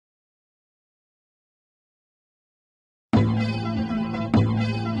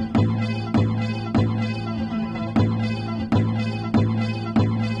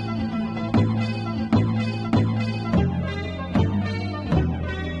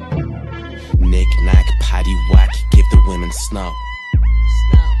swim in snow.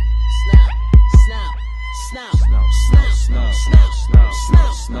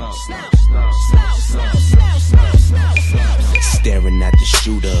 Staring at the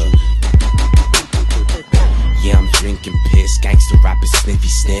shooter. Yeah, I'm drinking piss, gangster rapper sniffy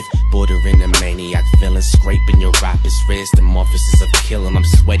sniff, bordering a maniac feeling, scraping your rapper's wrist. Them officers of killing, I'm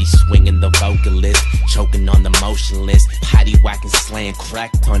sweaty swinging the vocalist, choking on the motionless, patty whacking, slaying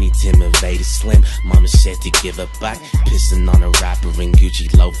crack. Tony Tim evaded slim, mama said to give her back, pissing on a rapper in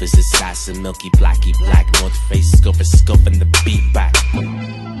Gucci loafers, assassin, milky blacky black, North Face scuffing the beat back.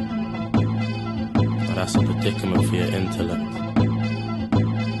 But that's a predicament for your intellect.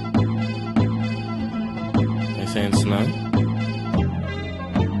 Saying snow?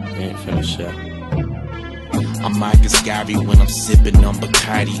 You ain't finished yet. I'm Marcus Gary when I'm sipping on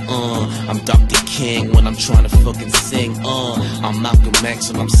Bacardi, I'm Dr. King when I'm trying to fucking sing, I'm Malcolm X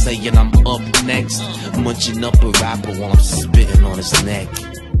when I'm saying I'm up next, munching up a rapper while I'm spitting on his neck.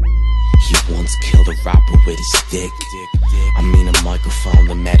 He once killed a rapper with his dick. I mean a microphone,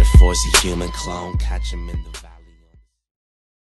 the metaphor's a human clone. Catch him in the